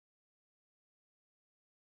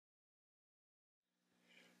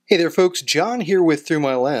Hey there folks, John here with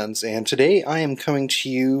ThruMyLens, and today I am coming to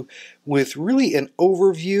you with really an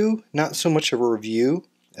overview, not so much of a review.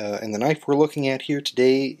 And the knife we're looking at here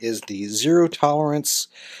today is the Zero Tolerance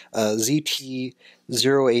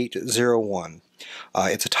ZT0801.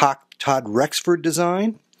 It's a Todd Rexford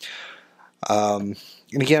design. And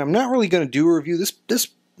again, I'm not really going to do a review. This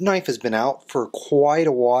knife has been out for quite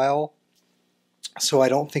a while, so I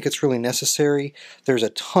don't think it's really necessary. There's a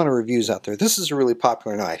ton of reviews out there. This is a really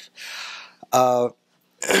popular knife. And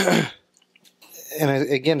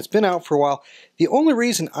again, it's been out for a while. The only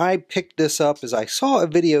reason I picked this up is I saw a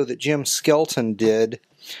video that Jim Skelton did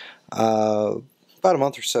about a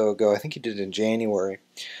month or so ago. I think he did it in January,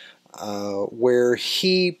 where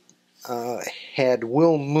he had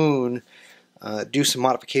Will Moon do some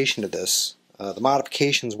modification to this. The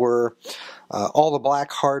modifications were all the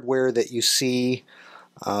black hardware that you see,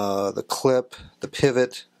 the clip, the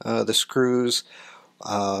pivot, the screws,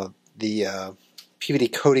 the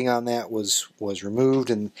PVD coating on that was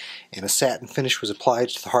removed, and a satin finish was applied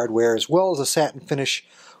to the hardware, as well as a satin finish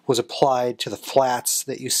was applied to the flats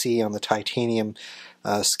that you see on the titanium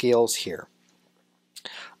scales here.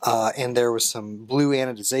 And there was some blue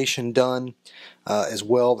anodization done as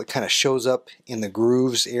well that kind of shows up in the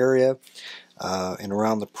grooves area and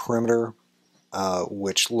around the perimeter,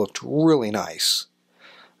 which looked really nice.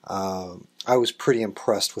 I was pretty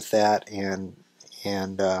impressed with that, and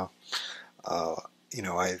you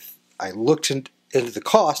know, I looked into the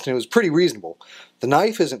cost, and it was pretty reasonable. The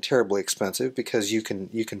knife isn't terribly expensive because you can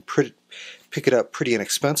pick it up pretty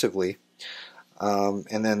inexpensively,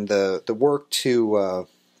 and then the work to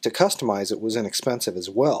customize it was inexpensive as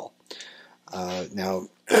well. Now,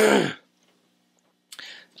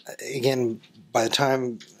 again, by the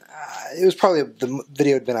time it was probably the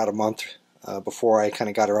video had been out a month before I kind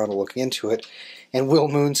of got around to looking into it, and Will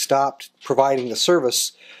Moon stopped providing the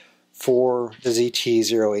service for the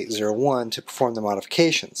ZT0801 to perform the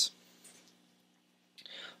modifications.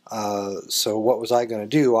 So what was I going to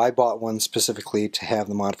do? I bought one specifically to have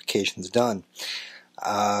the modifications done.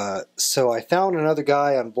 So I found another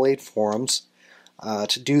guy on Blade Forums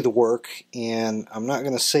to do the work, and I'm not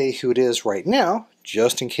going to say who it is right now,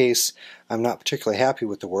 just in case I'm not particularly happy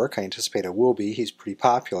with the work. I anticipate I will be. He's pretty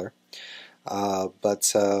popular.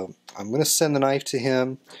 But I'm going to send the knife to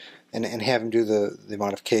him and have him do the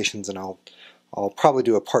modifications, and I'll probably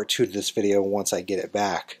do a part 2 to this video once I get it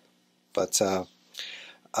back. But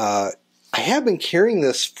I have been carrying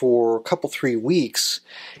this for a couple, 3 weeks,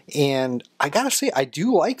 and I gotta say I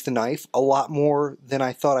do like the knife a lot more than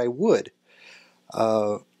I thought I would.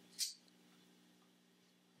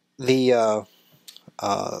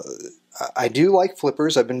 I do like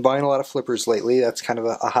flippers. I've been buying a lot of flippers lately. That's kind of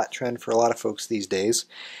a hot trend for a lot of folks these days.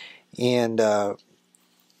 And so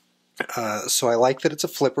I like that it's a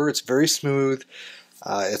flipper. It's very smooth.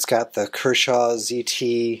 It's got the Kershaw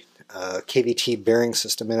ZT KVT bearing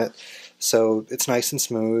system in it, so it's nice and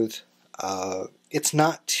smooth. It's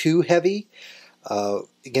not too heavy.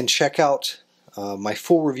 Again, check out my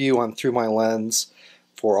full review on ThruMyLens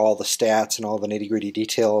for all the stats and all the nitty-gritty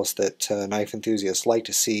details that knife enthusiasts like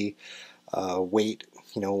to see, weight,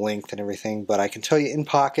 length and everything. But I can tell you, in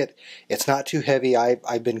pocket, it's not too heavy.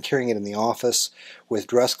 I've been carrying it in the office with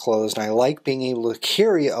dress clothes, and I like being able to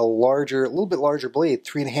carry a little bit larger blade,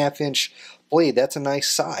 3.5-inch blade. That's a nice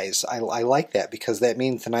size. I like that because that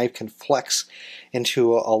means the knife can flex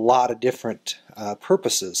into a lot of different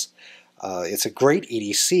purposes. It's a great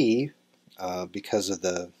EDC because of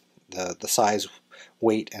the size,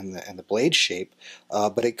 weight, and the blade shape,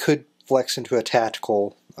 but it could flex into a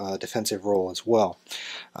tactical defensive role as well.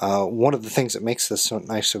 One of the things that makes this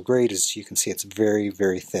knife so great is you can see it's very,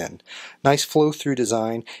 very thin. Nice flow-through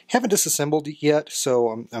design. Haven't disassembled it yet,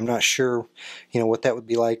 so I'm not sure what that would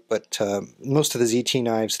be like, but most of the ZT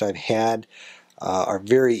knives that I've had are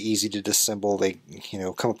very easy to disassemble. They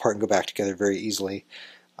come apart and go back together very easily.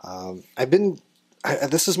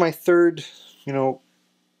 This is my third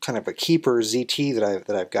kind of a keeper ZT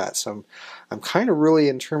that I've got, so I'm kind of really,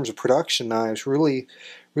 in terms of production knives, really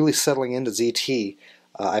settling into ZT.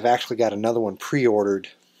 I've actually got another one pre-ordered,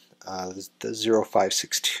 the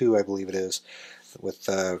 0562 I believe it is, with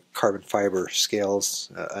carbon fiber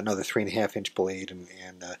scales, another 3.5-inch blade,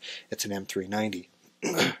 and it's an M390.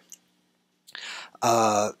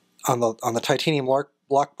 On the titanium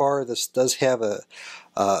lock bar, this does have a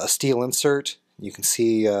steel insert. You can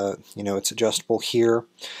see, it's adjustable here,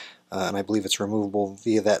 and I believe it's removable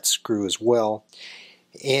via that screw as well.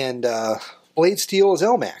 And blade steel is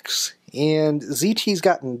Elmax, and ZT's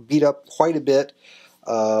gotten beat up quite a bit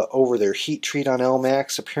over their heat treat on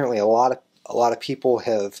Elmax. Apparently, a lot of people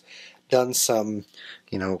have done some,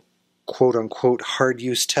 quote-unquote hard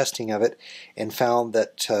use testing of it, and found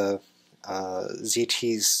that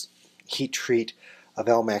ZT's heat treat of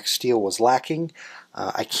Elmax steel was lacking.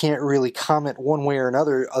 I can't really comment one way or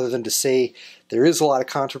another other than to say there is a lot of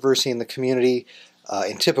controversy in the community.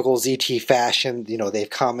 In typical ZT fashion, they've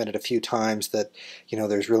commented a few times that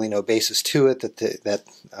there's really no basis to it, that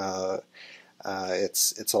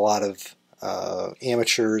it's a lot of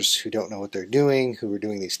amateurs who don't know what they're doing, who are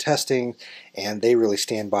doing these testing, and they really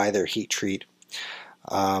stand by their heat treat.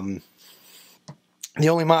 The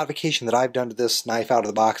only modification that I've done to this knife out of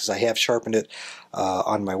the box is I have sharpened it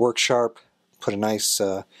on my work sharp, put a nice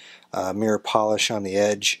mirror polish on the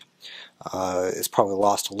edge. It's probably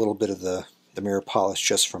lost a little bit of the mirror polish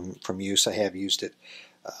just from use. I have used it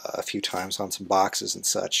a few times on some boxes and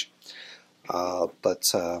such.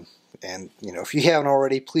 And if you haven't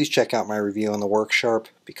already, please check out my review on the work sharp,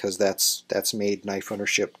 because that's made knife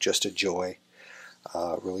ownership just a joy.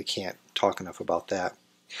 Really can't talk enough about that.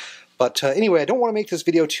 But anyway, I don't want to make this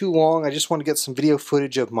video too long. I just want to get some video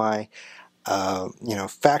footage of my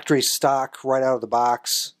factory stock right out of the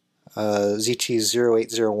box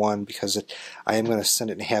ZT-0801, because I am going to send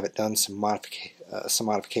it and have it done some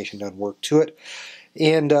modification done work to it.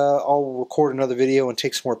 And I'll record another video and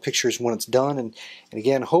take some more pictures when it's done. And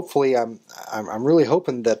again, hopefully, I'm really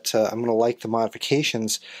hoping that I'm going to like the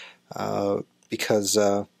modifications, because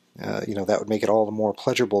that would make it all the more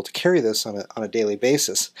pleasurable to carry this on a daily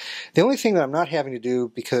basis. The only thing that I'm not having to do,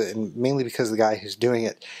 and mainly because the guy who's doing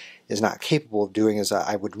it is not capable of doing, is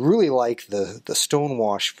I would really like the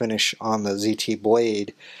stonewash finish on the ZT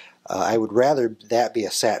blade. I would rather that be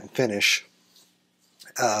a satin finish.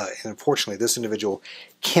 And unfortunately, this individual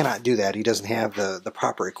cannot do that. He doesn't have the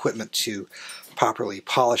proper equipment to properly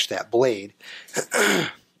polish that blade.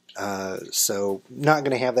 So not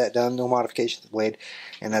going to have that done. No modification to the blade,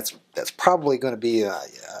 and that's probably going to be a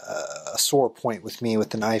sore point with me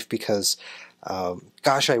with the knife, because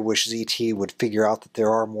gosh, I wish ZT would figure out that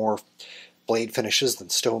there are more blade finishes than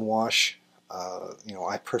stonewash.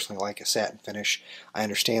 I personally like a satin finish. I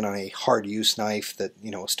understand on a hard use knife that a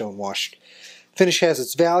stonewash finish has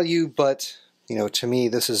its value, but to me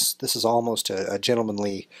this is almost a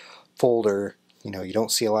gentlemanly folder. You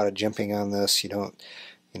don't see a lot of jimping on this. You don't.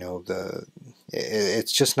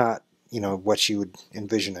 It's just not what you would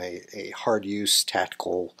envision a hard use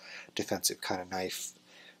tactical defensive kind of knife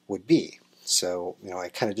would be. So I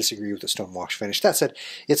kind of disagree with the stonewash finish. That said,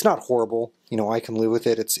 it's not horrible. I can live with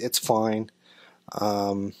it. It's fine.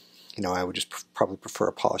 I would just probably prefer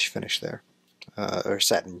a polish finish there, or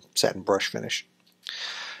satin brush finish.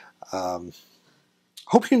 Hope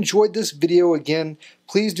you enjoyed this video. Again,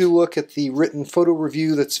 please do look at the written photo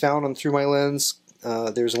review that's found on ThruMyLens.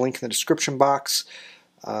 There's a link in the description box.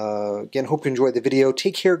 Again, hope you enjoyed the video.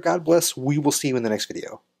 Take care. God bless. We will see you in the next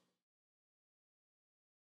video.